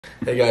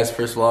Hey guys,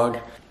 first vlog.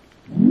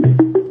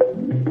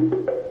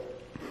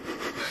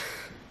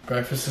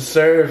 Breakfast is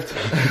served.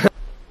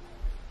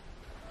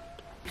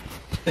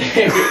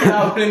 Hey, we're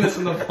not putting this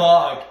in the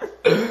vlog.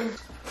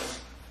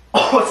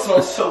 Oh, it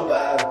smells so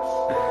bad.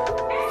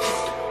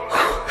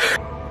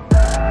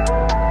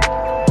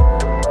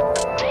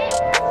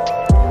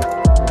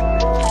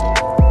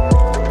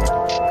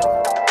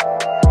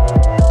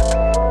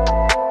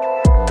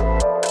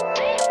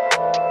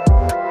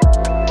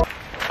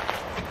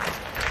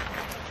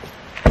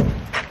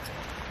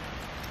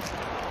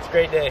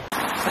 Great day.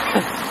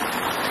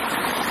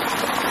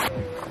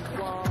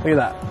 Look at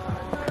that.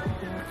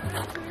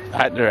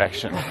 That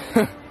direction.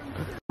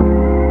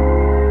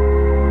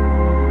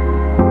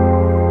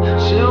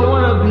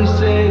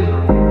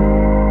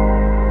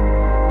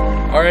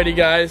 Alrighty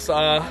guys,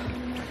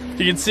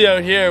 you can see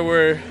out here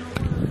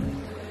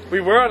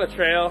we were on a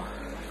trail.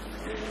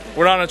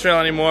 We're not on a trail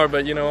anymore,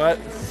 but you know what?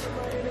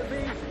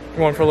 We're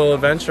going for a little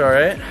adventure,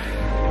 alright?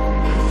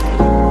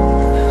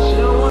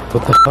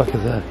 What the fuck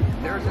is that?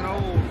 There's an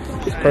old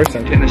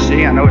person.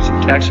 Tennessee, I know it's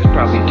in Texas,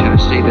 probably in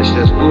Tennessee, that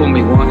says, "Fool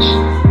me once,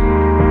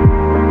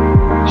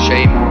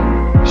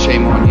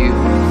 shame on you."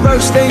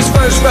 First things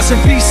first, rest in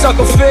peace,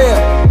 sucker fear.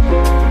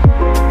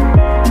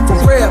 For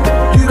real,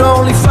 you the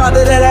only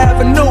father that I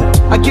ever knew.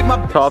 I get my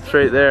Top's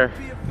right there.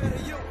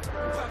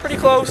 Pretty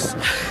close.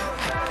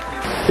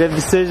 Good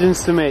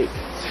decisions to make.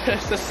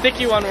 It's the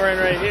sticky one we're in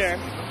right here.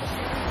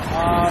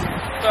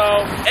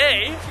 So,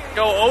 A,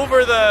 go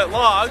over the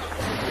log.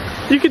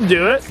 You can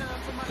do it.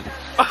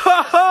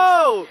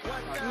 Oh,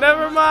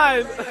 never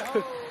mind.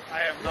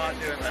 I am not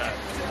doing that.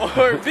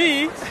 Or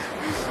B,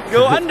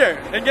 go under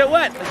and get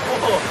wet.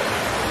 Oh,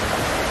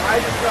 I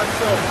just got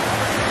soaked.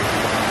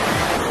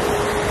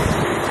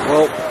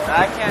 Well,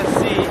 I can't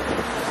see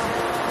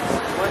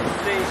what's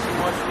safe and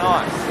what's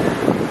not.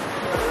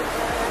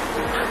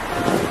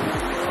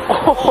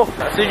 Oh,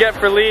 so you get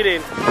for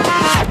leading.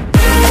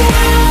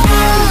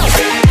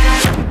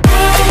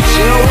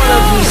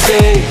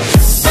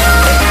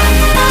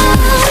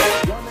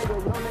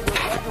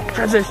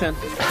 Transition.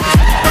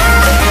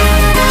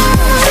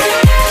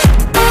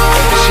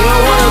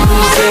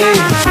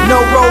 no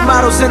role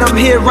models and I'm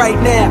here right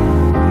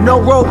now. No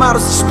role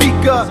models to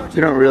speak up.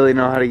 you don't really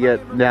know how to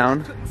get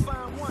down.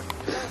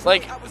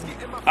 Like,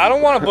 I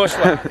don't want to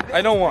bushwhack.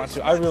 I don't want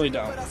to. I really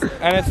don't.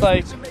 And it's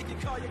like,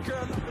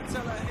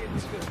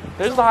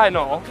 there's the high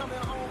knoll.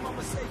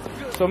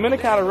 So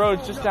Minnetonka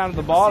Road's just down at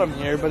the bottom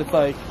here, but it's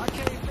like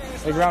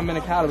around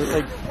Minnetonka, but it's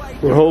like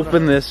We're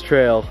hoping this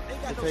trail.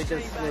 to take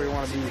us where we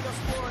want to be.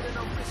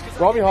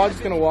 Robbie Hodge is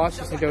gonna watch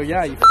this and go,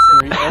 "Yeah, you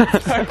f***ing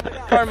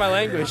retard." Pardon my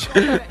language.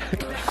 Can't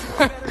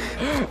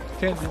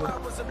do it.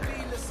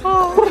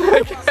 Oh, I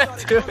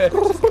can't do it.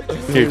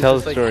 Here, tell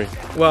the story.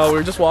 Well, we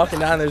were just walking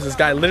down. There's this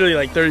guy literally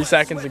like 30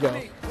 seconds ago,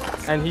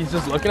 and he's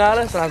just looking at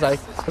us. And I was like,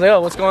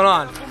 "Oh, what's going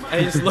on?"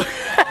 And he just looked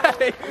at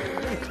me,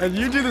 and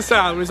you do the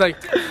sound. He's like,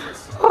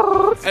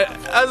 and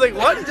I was like,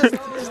 "What?" He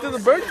just did the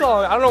bird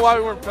call. I don't know why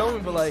we weren't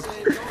filming, but like,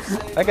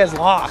 that guy's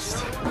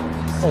lost.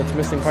 Oh, it's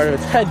missing part of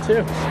its head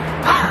too.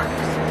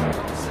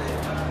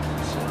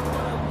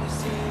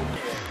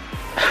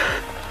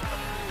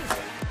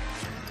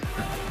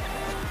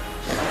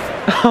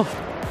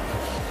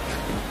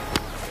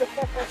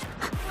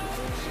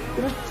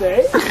 Did it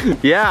say?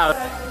 Yeah.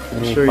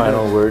 Any Sure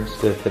final words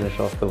to finish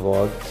off the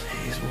vlog?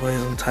 Jeez,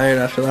 boys, I'm tired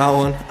after that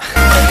one.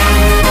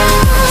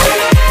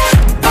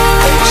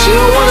 She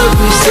don't wanna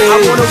be saved. I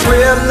want a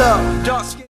real love.